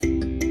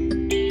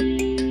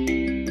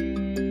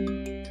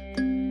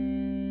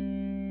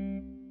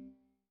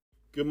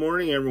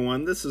morning,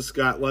 everyone. This is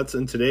Scott Lutz,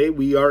 and today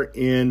we are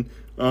in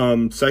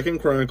 2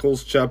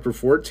 Chronicles chapter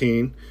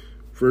 14,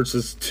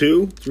 verses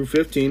 2 through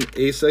 15,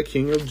 Asa,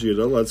 king of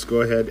Judah. Let's go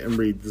ahead and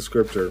read the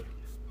scripture.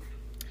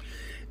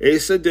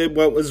 Asa did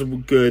what was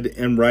good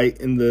and right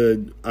in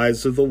the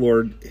eyes of the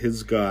Lord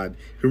his God.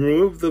 He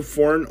removed the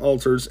foreign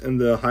altars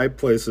and the high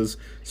places,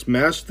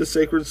 smashed the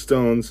sacred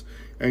stones,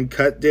 and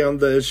cut down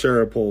the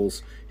Asherah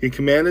poles. He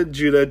commanded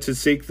Judah to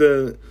seek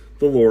the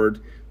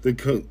Lord,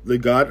 the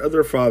God of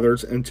their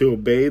fathers, and to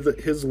obey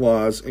his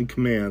laws and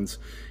commands.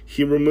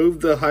 He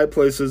removed the high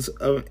places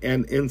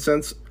and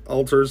incense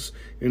altars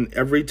in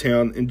every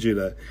town in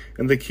Judah,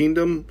 and the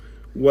kingdom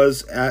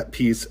was at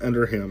peace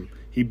under him.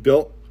 He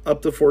built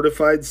up the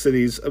fortified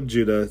cities of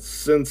Judah,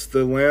 since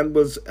the land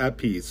was at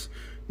peace.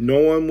 No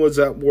one was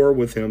at war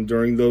with him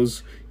during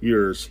those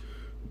years,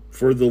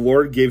 for the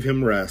Lord gave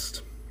him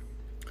rest.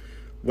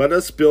 Let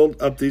us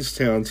build up these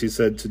towns, he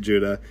said to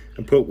Judah,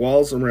 and put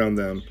walls around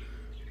them,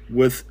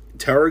 with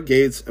tower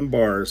gates and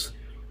bars.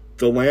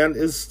 The land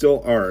is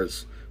still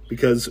ours,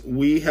 because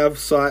we have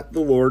sought the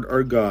Lord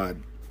our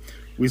God.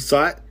 We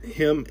sought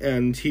him,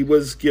 and he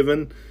was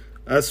given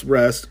us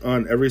rest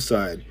on every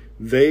side.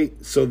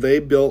 So they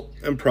built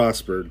and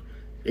prospered.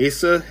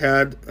 Asa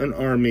had an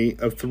army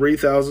of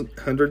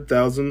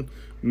 300,000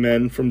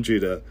 men from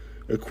Judah,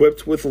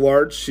 equipped with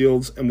large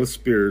shields and with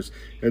spears,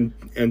 and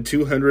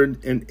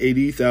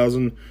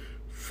 280,000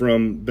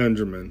 from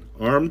Benjamin,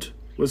 armed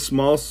with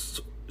small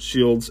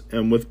shields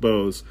and with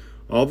bows.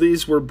 All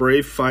these were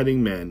brave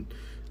fighting men.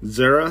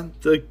 Zerah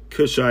the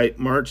Cushite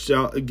marched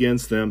out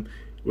against them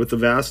with a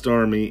vast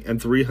army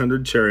and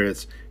 300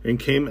 chariots, and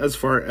came as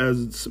far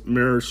as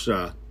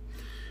Mareshah.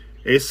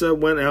 Asa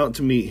went out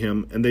to meet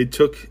him, and they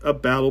took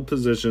up battle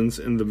positions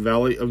in the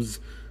valley of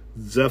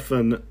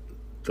Zephanath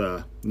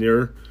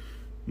near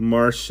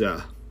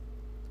Mareshah.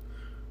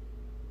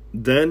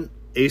 Then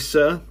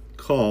Asa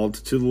called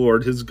to the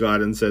Lord his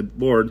God and said,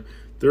 Lord,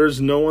 there is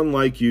no one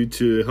like you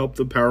to help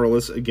the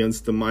powerless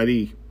against the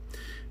mighty.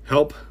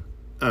 Help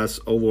us,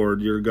 O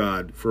Lord, your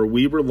God, for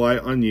we rely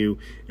on you,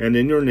 and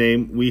in your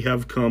name we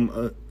have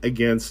come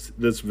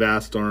against this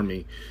vast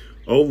army.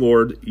 O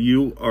Lord,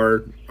 you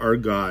are our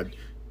God.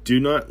 Do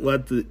not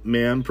let the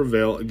man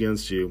prevail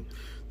against you.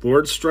 The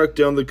Lord struck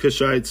down the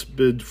Cushites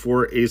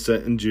before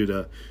Asa and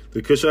Judah.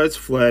 The Cushites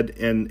fled,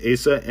 and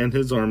Asa and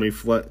his army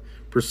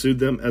pursued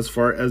them as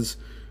far as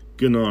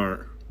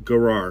Gerar.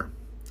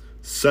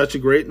 Such a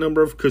great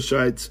number of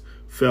Cushites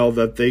fell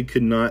that they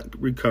could not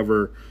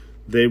recover.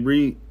 They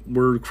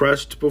were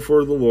crushed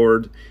before the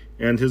Lord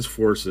and his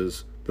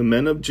forces. The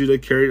men of Judah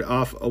carried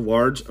off a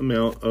large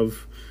amount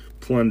of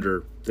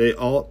plunder. They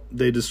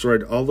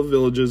destroyed all the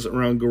villages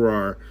around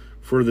Gerar,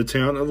 for the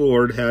town of the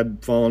Lord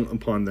had fallen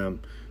upon them.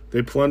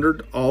 They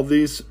plundered all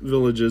these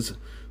villages,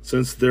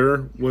 since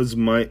there was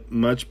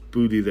much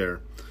booty there.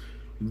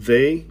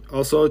 They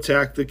also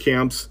attacked the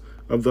camps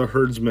of the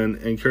herdsmen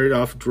and carried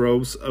off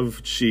droves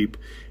of sheep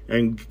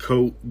and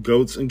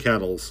goats and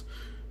cattle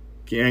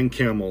and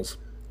camels.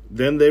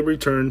 Then they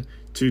returned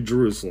to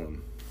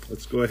Jerusalem.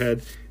 Let's go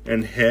ahead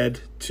and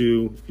head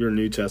to your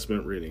New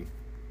Testament reading.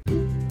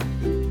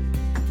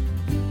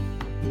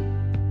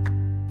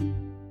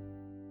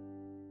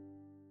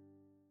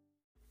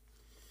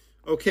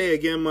 Okay,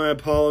 again, my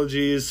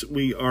apologies.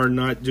 We are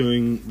not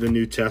doing the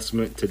New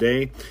Testament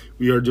today.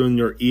 We are doing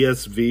your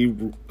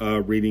ESV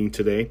reading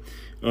today.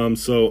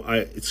 So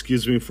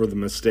excuse me for the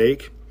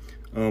mistake.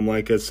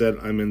 Like I said,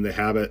 I'm in the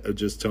habit of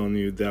just telling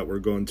you that we're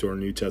going to our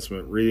New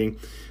Testament reading.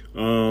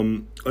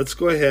 Let's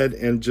go ahead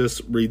and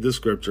just read the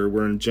scripture.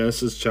 We're in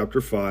Genesis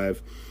chapter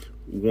 5,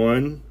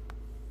 1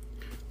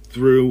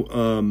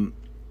 through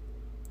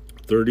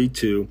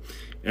 32.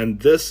 And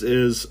this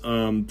is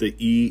the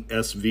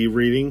ESV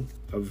reading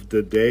of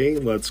the day.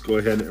 Let's go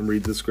ahead and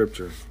read the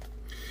scripture.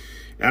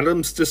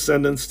 Adam's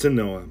descendants to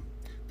Noah.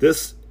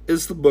 This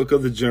is the book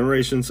of the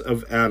generations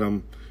of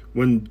Adam.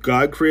 When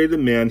God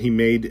created man, he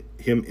made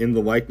him in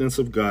the likeness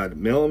of God.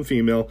 Male and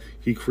female,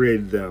 he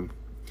created them.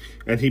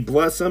 And he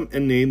blessed them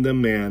and named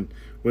them man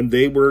when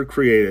they were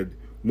created.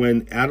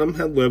 When Adam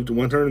had lived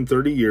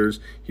 130 years,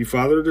 he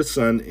fathered a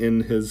son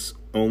in his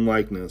own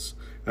likeness,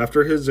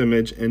 after his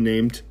image, and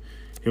named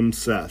him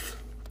Seth.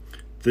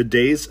 The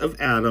days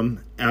of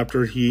Adam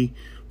after he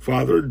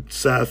fathered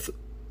Seth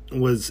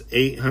was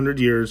 800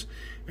 years,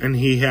 and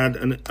he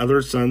had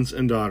other sons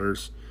and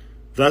daughters.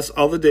 Thus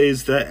all the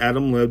days that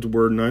Adam lived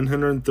were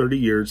 930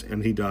 years,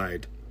 and he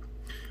died.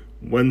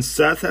 When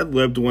Seth had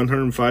lived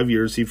 105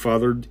 years, he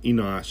fathered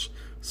Enosh.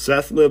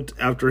 Seth lived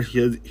after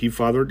he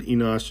fathered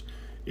Enosh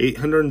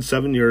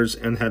 807 years,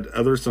 and had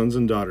other sons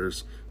and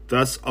daughters.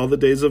 Thus all the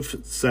days of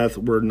Seth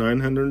were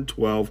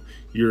 912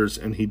 years,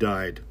 and he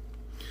died.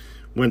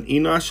 When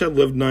Enosh had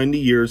lived 90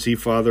 years, he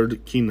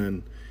fathered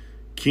Kenan.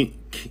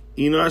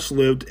 Enosh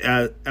lived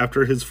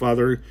after his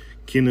father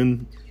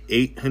Kenan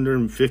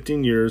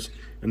 815 years,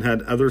 and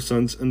had other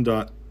sons and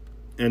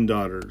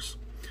daughters.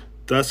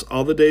 Thus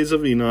all the days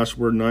of Enosh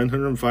were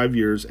 905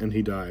 years, and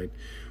he died.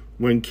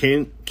 When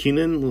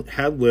Kenan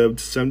had lived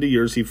 70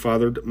 years, he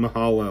fathered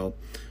Mahalalel.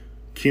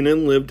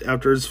 Kenan lived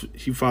after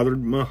he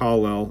fathered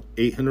Mahalalel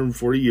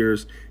 840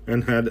 years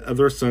and had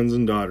other sons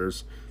and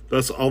daughters.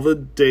 Thus all the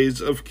days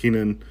of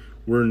Kenan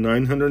were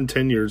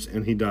 910 years,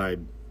 and he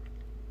died.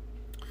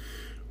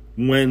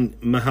 When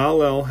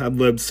Mahalalel had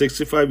lived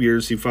 65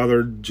 years, he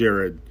fathered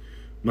Jared.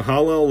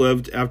 Mahalalel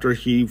lived after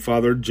he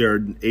fathered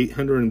Jared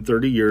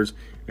 830 years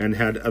and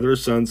had other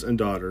sons and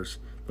daughters.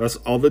 Thus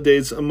all the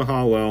days of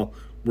Mahalalel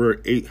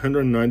were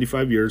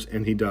 895 years,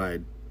 and he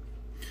died.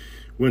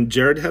 When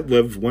Jared had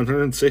lived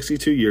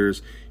 162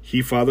 years,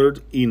 he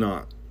fathered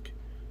Enoch.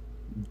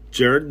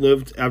 Jared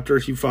lived after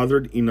he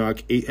fathered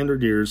Enoch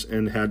 800 years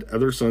and had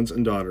other sons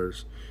and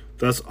daughters.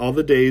 Thus all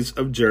the days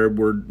of Jared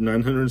were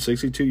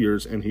 962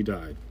 years, and he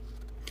died.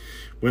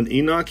 When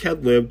Enoch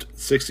had lived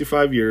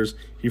 65 years,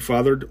 he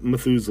fathered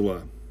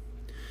Methuselah.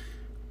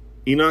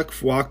 Enoch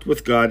walked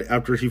with God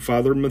after he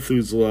fathered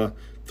Methuselah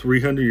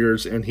 300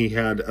 years, and he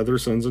had other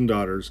sons and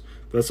daughters.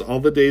 Thus all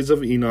the days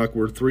of Enoch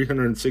were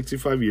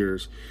 365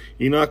 years.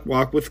 Enoch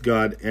walked with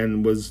God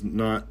and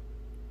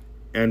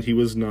he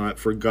was not,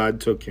 for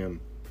God took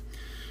him.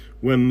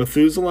 When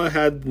Methuselah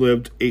had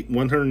lived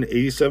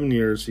 187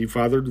 years, he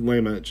fathered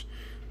Lamech.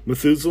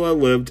 Methuselah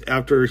lived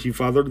after he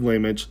fathered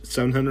Lamech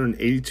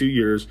 782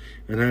 years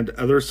and had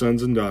other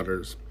sons and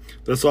daughters.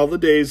 Thus all the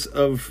days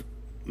of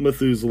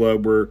Methuselah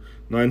were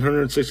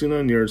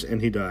 969 years,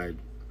 and he died.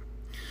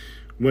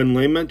 When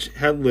Lamech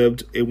had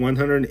lived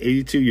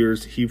 182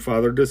 years, he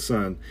fathered a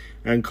son,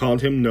 and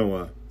called him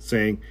Noah,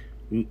 saying,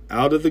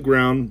 Out of the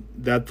ground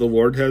that the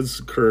Lord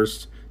has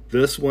cursed,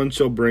 this one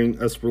shall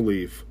bring us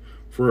relief,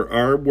 for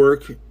our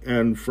work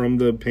and from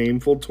the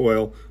painful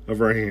toil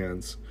of our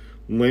hands.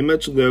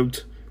 Lamech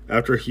lived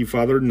after he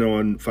fathered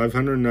Noah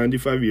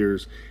 595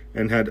 years,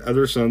 and had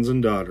other sons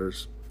and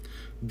daughters.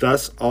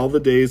 Thus all the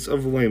days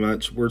of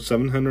Lamech were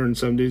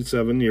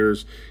 777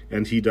 years,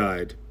 and he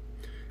died.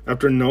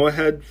 After Noah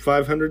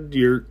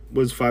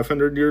was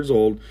 500 years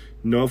old,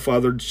 Noah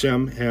fathered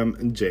Shem, Ham,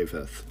 and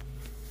Japheth.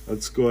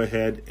 Let's go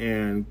ahead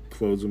and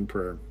close in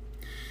prayer.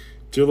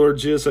 Dear Lord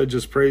Jesus, I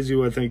just praise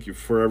you. I thank you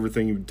for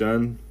everything you've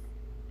done.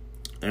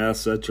 I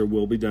ask that your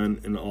will be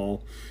done in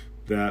all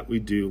that we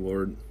do,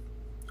 Lord.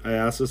 I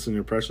ask this in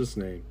your precious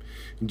name.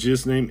 In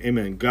Jesus' name,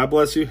 amen. God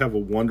bless you. Have a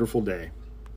wonderful day.